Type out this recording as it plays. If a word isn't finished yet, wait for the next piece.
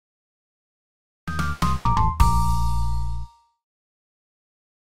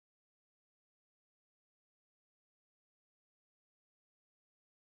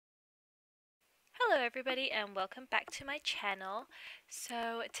Hello everybody and welcome back to my channel.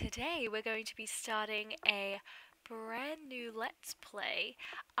 So today we're going to be starting a brand new Let's Play.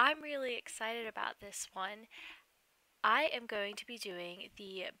 I'm really excited about this one. I am going to be doing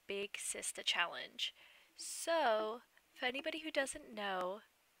the Big Sister Challenge. So, for anybody who doesn't know,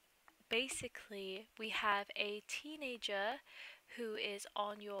 basically we have a teenager who is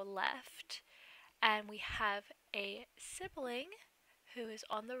on your left and we have a sibling who is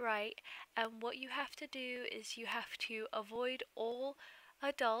on the right, and what you have to do is you have to avoid all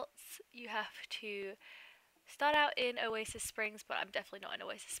adults. You have to start out in Oasis Springs, but I'm definitely not in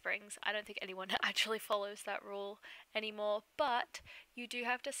Oasis Springs. I don't think anyone actually follows that rule anymore, but you do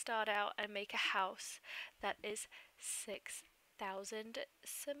have to start out and make a house that is 6,000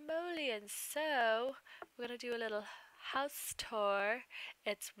 simoleons. So we're gonna do a little house tour.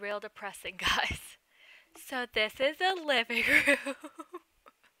 It's real depressing, guys. So this is a living room.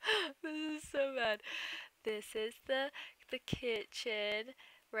 This is so bad. This is the kitchen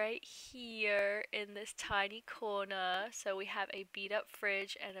right here in this tiny corner. So we have a beat up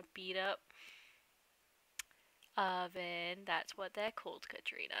fridge and a beat up oven. That's what they're called,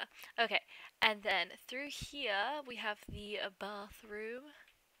 Katrina. Okay, and then through here we have the bathroom.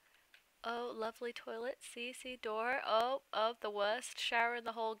 Oh, lovely toilet. See, door. Oh, the worst shower in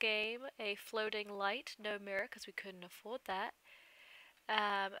the whole game. A floating light, no mirror because we couldn't afford that.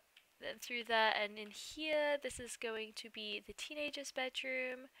 Then through that and in here, this is going to be the teenager's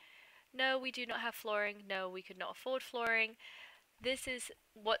bedroom. No, we do not have flooring. No, we could not afford flooring. This is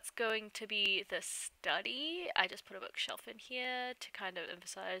what's going to be the study. I just put a bookshelf in here to kind of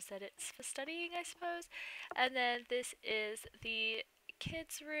emphasize that it's for studying, I suppose. And then this is the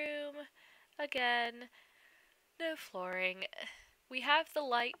kids' room. Again, no flooring. We have the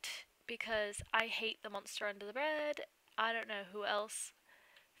light because I hate the monster under the bed. I don't know who else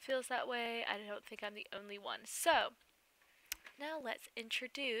feels that way. I don't think I'm the only one. So, now let's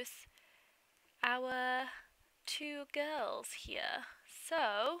introduce our two girls here.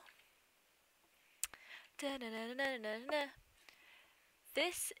 So,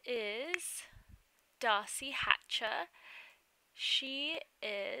 this is Darcy Hatcher. She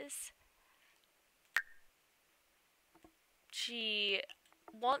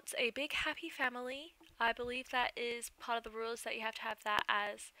wants a big happy family. I believe that is part of the rules, that you have to have that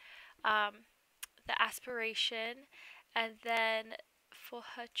as the aspiration. And then for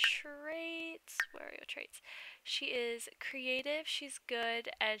her traits, where are your traits? She is creative, she's good,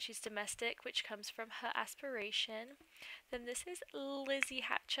 and she's domestic, which comes from her aspiration. Then this is Lizzy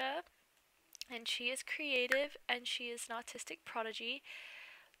Hatcher, and she is creative and she is an artistic prodigy.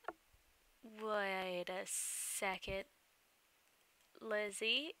 Wait a second.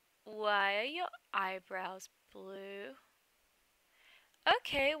 Lizzy, why are your eyebrows blue?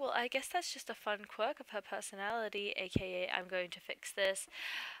 Okay, well, I guess that's just a fun quirk of her personality, aka I'm going to fix this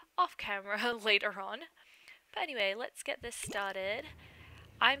off camera later on. But anyway, let's get this started.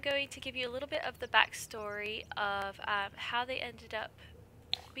 I'm going to give you a little bit of the backstory of how they ended up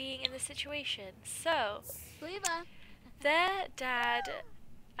being in this situation. So, their dad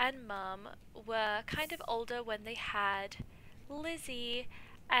and mum were kind of older when they had Lizzy,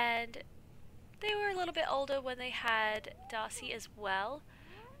 and they were a little bit older when they had Darcy as well,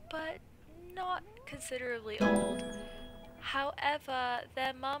 but not considerably old. However,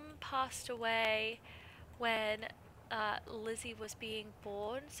 their mum passed away when Lizzy was being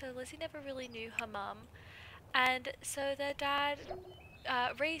born, so Lizzy never really knew her mum. And so their dad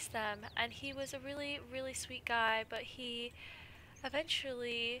raised them, and he was a really, really sweet guy, but he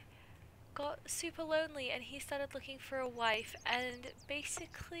eventually got super lonely and he started looking for a wife, and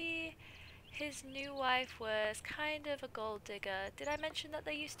basically his new wife was kind of a gold digger. Did I mention that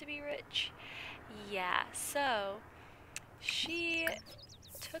they used to be rich? Yeah, so she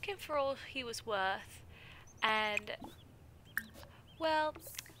took him for all he was worth, and, well,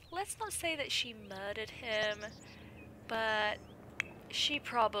 let's not say that she murdered him, but she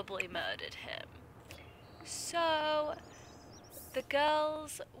probably murdered him. So the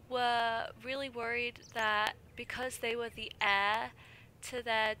girls were really worried that because they were the heir to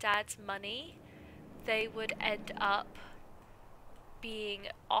their dad's money, they would end up being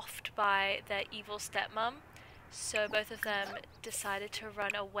offed by their evil stepmom. So both of them decided to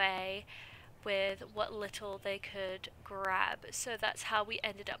run away with what little they could grab. So that's how we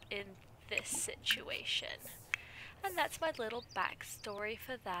ended up in this situation. And that's my little backstory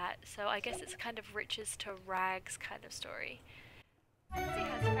for that. So I guess it's kind of riches to rags kind of story. Lizzy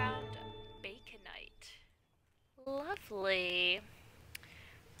has found baconite. Lovely.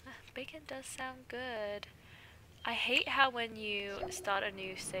 Bacon does sound good. I hate how when you start a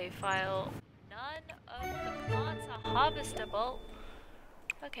new save file, None of the plants are harvestable.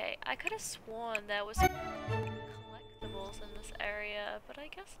 Okay, I could have sworn there was more collectibles in this area, but I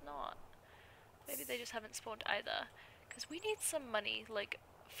guess not. Maybe they just haven't spawned either. Because we need some money, like,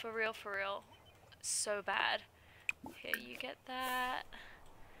 for real, so bad. Here, you get that.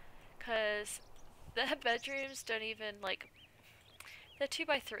 Because their bedrooms don't even, like, they're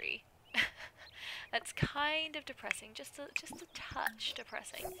 2x3. That's kind of depressing, just a touch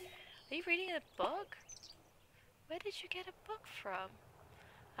depressing. Are you reading a book? Where did you get a book from?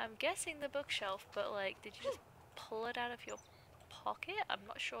 I'm guessing the bookshelf, but like, did you just pull it out of your pocket? I'm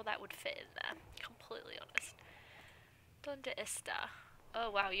not sure that would fit in there, completely honest. Donde está? Oh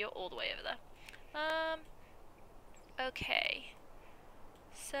wow, you're all the way over there. Okay.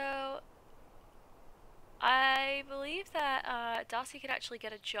 So, I believe that Darcy can actually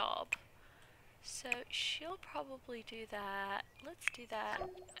get a job. So, she'll probably do that. Let's do that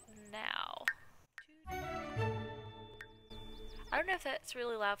now. I don't know if that's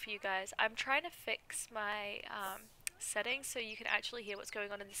really loud for you guys. I'm trying to fix my settings so you can actually hear what's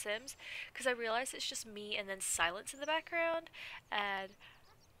going on in The Sims, because I realize it's just me and then silence in the background, and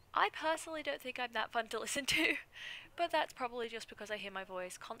I personally don't think I'm that fun to listen to, but that's probably just because I hear my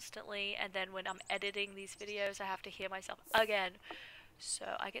voice constantly, and then when I'm editing these videos I have to hear myself again,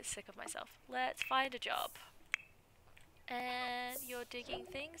 so I get sick of myself. Let's find a job. And you're digging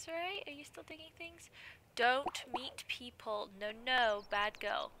things, right? Are you still digging things? Don't meet people. No, no, bad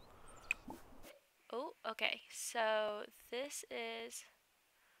girl. Oh, okay. So this is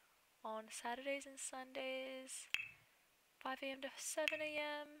on Saturdays and Sundays, 5 a.m. to 7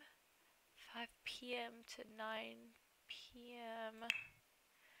 a.m., 5 p.m. to 9 p.m.,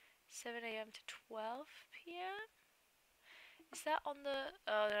 7 a.m. to 12 p.m.? Is that on the...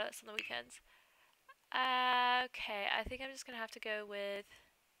 Oh, no, that's on the weekends. Okay, I think I'm just gonna have to go with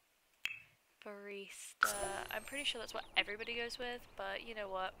barista. I'm pretty sure that's what everybody goes with, but you know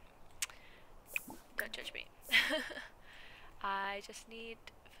what? Don't judge me. I just need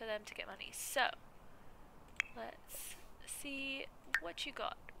for them to get money. So, let's see what you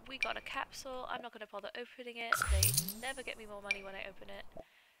got. We got a capsule. I'm not going to bother opening it. They never get me more money when I open it.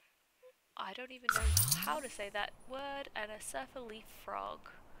 I don't even know how to say that word. And a surfer leaf frog.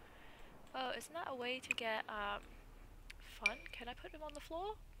 Oh, isn't that a way to get fun? Can I put him on the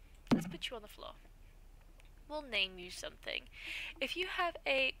floor? Let's put you on the floor. We'll name you something. If you have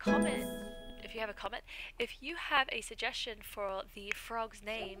a comment, if you have a suggestion for the frog's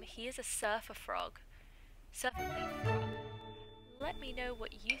name, he is a surfer frog. Surfer leaf frog. Let me know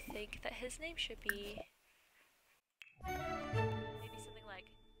what you think that his name should be. Maybe something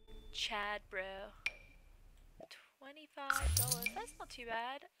like Chad Bro. $25. That's not too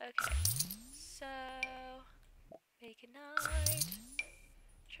bad. Okay. So, make a night.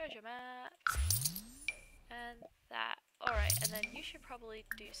 Treasure map. And that. Alright, and then you should probably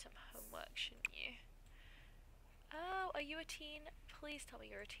do some homework, shouldn't you? Oh, are you a teen? Please tell me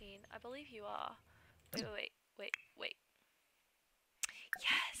you're a teen. I believe you are. Wait.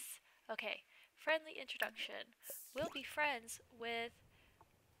 Yes! Okay. Friendly introduction. We'll be friends with,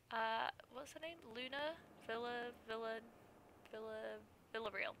 what's her name? Luna?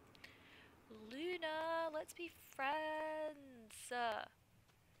 Villarreal. Luna, let's be friends!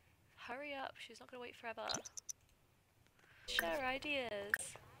 Hurry up, she's not gonna wait forever. Share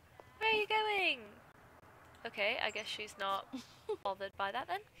ideas. Where are you going? Okay, I guess she's not bothered by that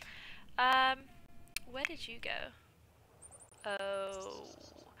then. Where did you go? Oh,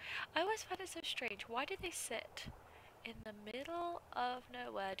 I always find it so strange. Why do they sit in the middle of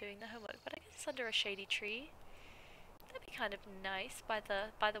nowhere doing the homework? But I guess it's under a shady tree. That'd be kind of nice by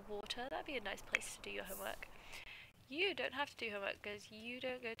the water. That'd be a nice place to do your homework. You don't have to do homework because you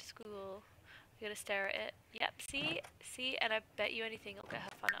don't go to school. You're gonna stare at it. Yep, see, and I bet you anything it'll get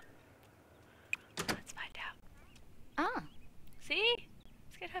her fun up. Let's find out. Ah. See?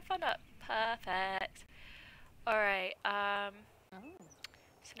 Let's get her fun up. Perfect. Alright,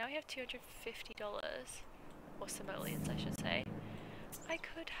 so now we have $250. Or simoleons, I should say. I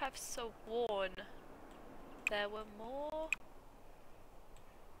could have sworn there were more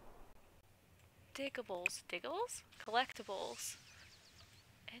diggables, collectibles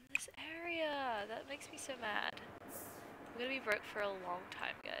in this area. That makes me so mad. I'm gonna be broke for a long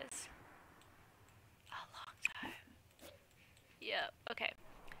time, guys. A long time. Yep, okay.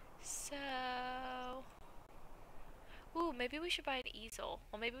 So... Ooh, maybe we should buy an easel.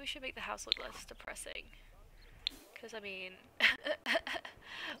 Or maybe we should make the house look less depressing. Because, I mean...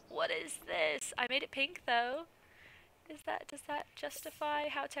 what is this? I made it pink, though. Does that justify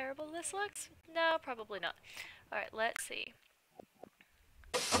how terrible this looks? No, probably not. Alright, let's see.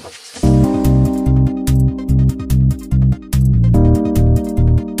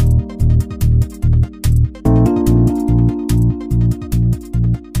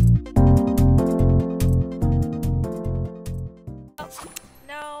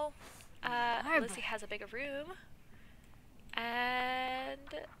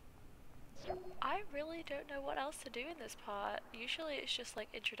 I really don't know what else to do in this part. Usually it's just like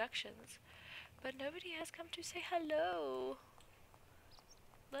introductions, but nobody has come to say hello.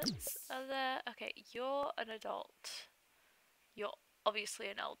 Let's okay, you're an adult. You're obviously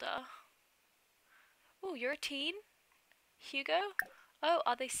an elder. Oh, you're a teen? Hugo? Oh,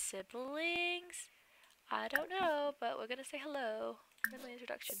 are they siblings? I don't know, but we're gonna say hello. Friendly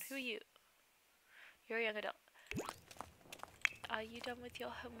introduction. Who are you? You're a young adult. Are you done with your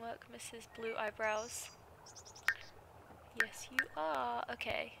homework, Mrs. Blue Eyebrows? Yes, you are.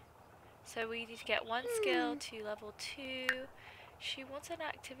 Okay. So we need to get one skill to level 2. She wants an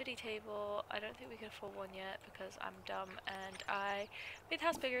activity table. I don't think we can afford one yet because I'm dumb and I made the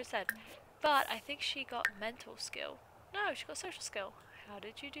house bigger instead. But I think she got mental skill. No, she got social skill. How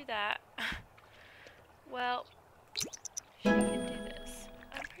did you do that? Well, she can do this.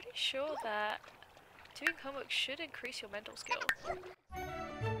 I'm pretty sure that doing homework should increase your mental skill. Ooh,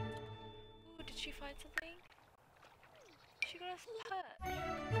 did she find something? She got us a perch.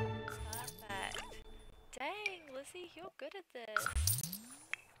 Perfect. Dang, Lizzy, you're good at this.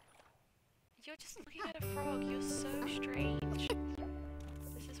 You're just looking at a frog. You're so strange.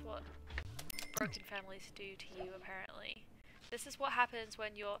 This is what broken families do to you, apparently. This is what happens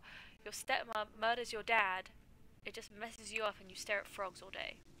when your stepmom murders your dad. It just messes you up and you stare at frogs all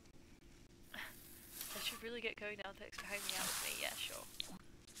day. I should really get going now. Thanks for hanging out with me. Yeah, sure.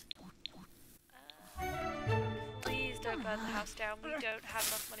 Please don't burn the house down. We don't have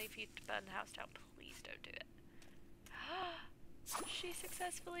enough money for you to burn the house down. Please don't do it. She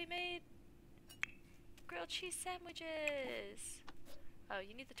successfully made grilled cheese sandwiches. Oh,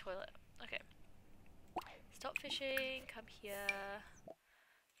 you need the toilet. Okay. Stop fishing. Come here.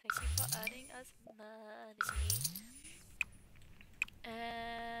 Thank you for earning us money.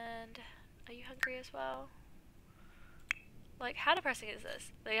 And are you hungry as well? Like, how depressing is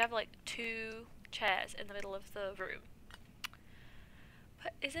this? They have like 2 chairs in the middle of the room.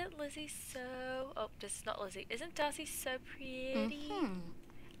 But isn't Lizzy so... Oh, this is not Lizzy. Isn't Darcy so pretty?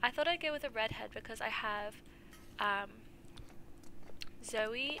 I thought I'd go with a redhead because I have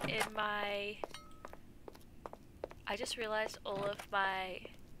Zoe in my... I just realized all of my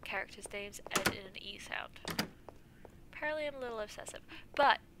characters' names end in an E sound. Apparently I'm a little obsessive.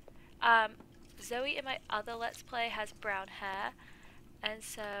 But Zoe in my other Let's Play has brown hair. And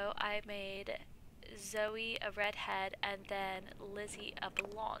so I made Zoe a redhead and then Lizzy a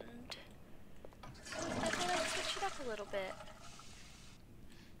blonde. I thought I'd switch it up a little bit.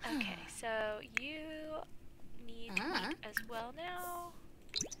 Okay, so you need meat as well now.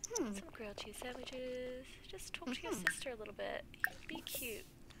 Some grilled cheese sandwiches. Just talk to your sister a little bit. Be cute.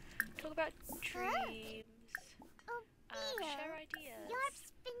 Talk about dreams. Share ideas.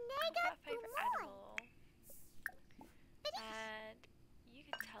 Talk about favorite animal. And you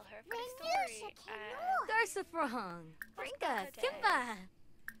can tell her a funny story. And Garsafrong. Brinka. Kimba.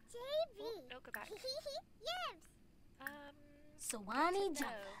 no, go back. Sawani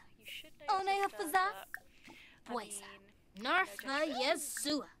Jaka. You should know your sister, but, I Boisa. mean, Narfa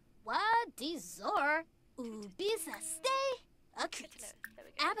Yesua. Wadizor. Ubisa stay. good to Akut. know. There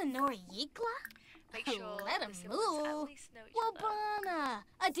we go. Abanori Yikla. Make sure Let the 'em siblings at move. least know each other. Wabana.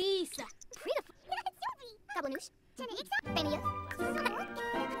 Adisa. Kablanush. Benia.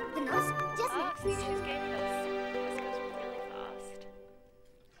 The nose. Ah, see, she's gaining us. This goes really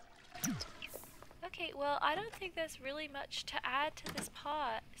fast. Okay, well, I don't think there's really much to add to this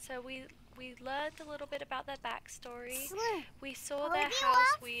part. So we learned a little bit about their backstory. We saw their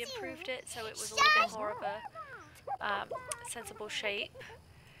house. We improved it so it was a little bit more of a sensible shape.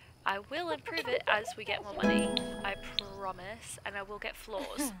 I will improve it as we get more money, I promise, and I will get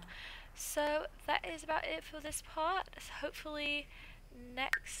floors. So that is about it for this part. So hopefully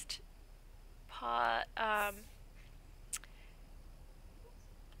next part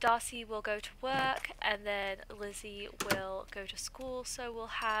Darcy will go to work and then Lizzy will go to school, so we'll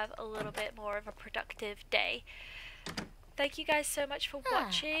have a little bit more of a productive day. Thank you guys so much for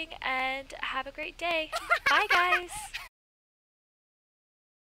watching and have a great day. Bye guys!